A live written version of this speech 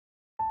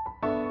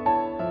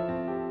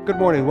Good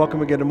morning.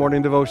 Welcome again to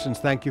Morning Devotions.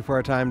 Thank you for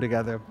our time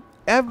together.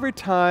 Every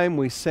time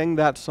we sing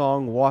that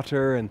song,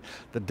 Water, and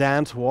the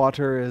dance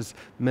Water is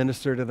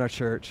ministered in our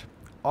church,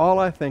 all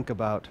I think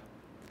about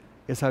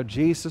is how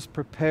Jesus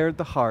prepared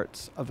the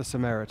hearts of the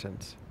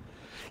Samaritans.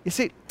 You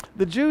see,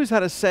 the Jews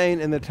had a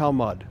saying in the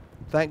Talmud,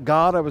 "Thank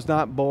God I was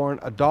not born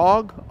a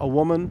dog, a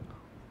woman,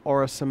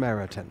 or a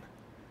Samaritan."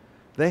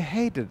 They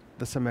hated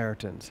the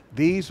Samaritans.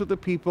 These were the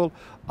people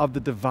of the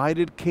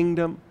divided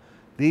kingdom.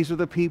 These were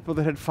the people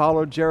that had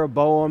followed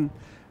Jeroboam.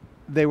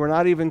 They were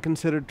not even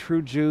considered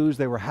true Jews.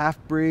 They were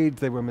half-breeds.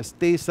 They were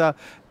mestiza.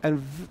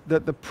 And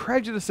the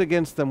prejudice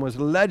against them was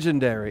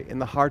legendary in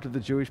the heart of the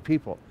Jewish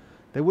people.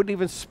 They wouldn't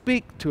even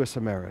speak to a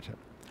Samaritan.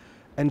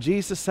 And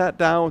Jesus sat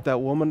down with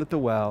that woman at the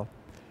well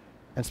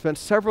and spent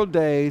several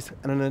days,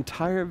 and an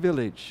entire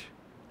village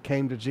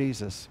came to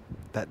Jesus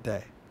that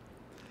day.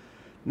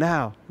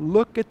 Now,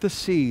 look at the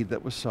seed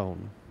that was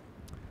sown.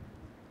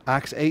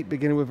 Acts 8,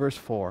 beginning with verse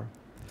 4.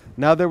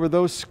 Now there were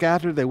those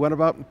scattered. They went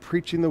about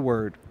preaching the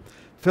word.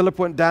 Philip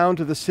went down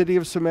to the city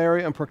of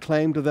Samaria and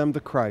proclaimed to them the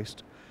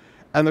Christ.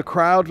 And the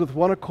crowd with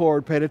one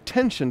accord paid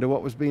attention to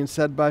what was being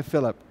said by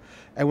Philip.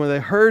 And when they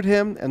heard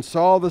him and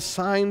saw the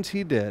signs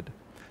he did.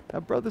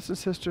 Now, brothers and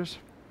sisters,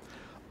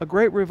 a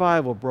great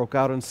revival broke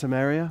out in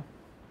Samaria.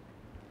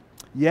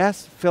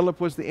 Yes, Philip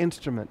was the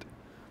instrument,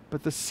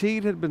 but the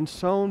seed had been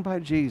sown by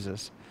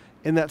Jesus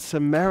in that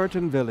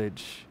Samaritan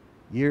village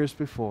years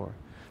before.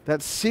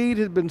 That seed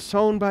had been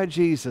sown by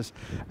Jesus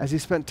as he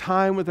spent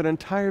time with an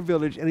entire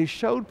village, and he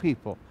showed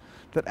people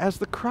that as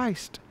the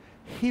Christ,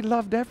 he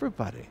loved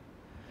everybody.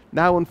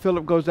 Now when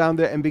Philip goes down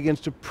there and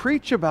begins to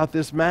preach about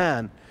this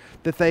man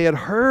that they had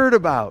heard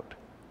about,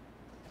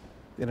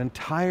 an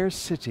entire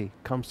city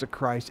comes to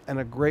Christ and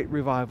a great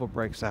revival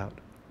breaks out.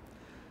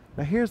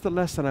 Now here's the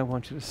lesson I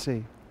want you to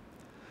see.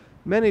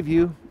 Many of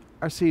you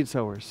are seed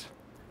sowers.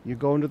 You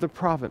go into the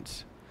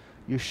province.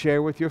 You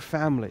share with your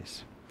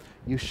families.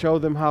 You show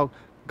them how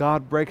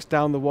God breaks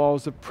down the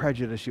walls of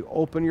prejudice. You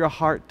open your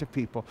heart to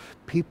people.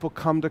 People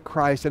come to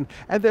Christ. And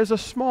there's a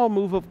small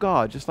move of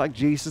God, just like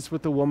Jesus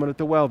with the woman at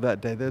the well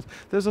that day.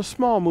 There's a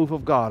small move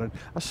of God, and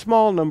a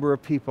small number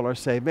of people are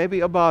saved,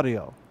 maybe a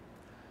barrio.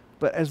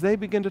 But as they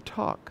begin to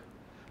talk,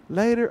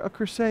 later a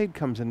crusade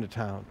comes into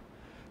town,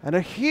 and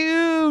a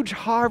huge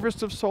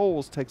harvest of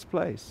souls takes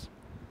place.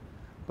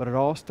 But it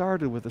all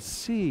started with a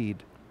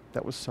seed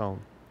that was sown.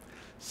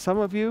 Some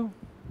of you,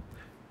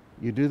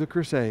 you do the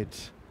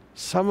crusades.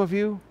 Some of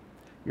you,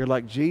 you're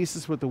like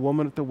Jesus with the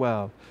woman at the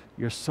well.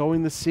 You're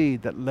sowing the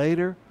seed that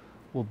later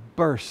will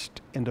burst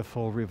into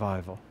full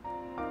revival.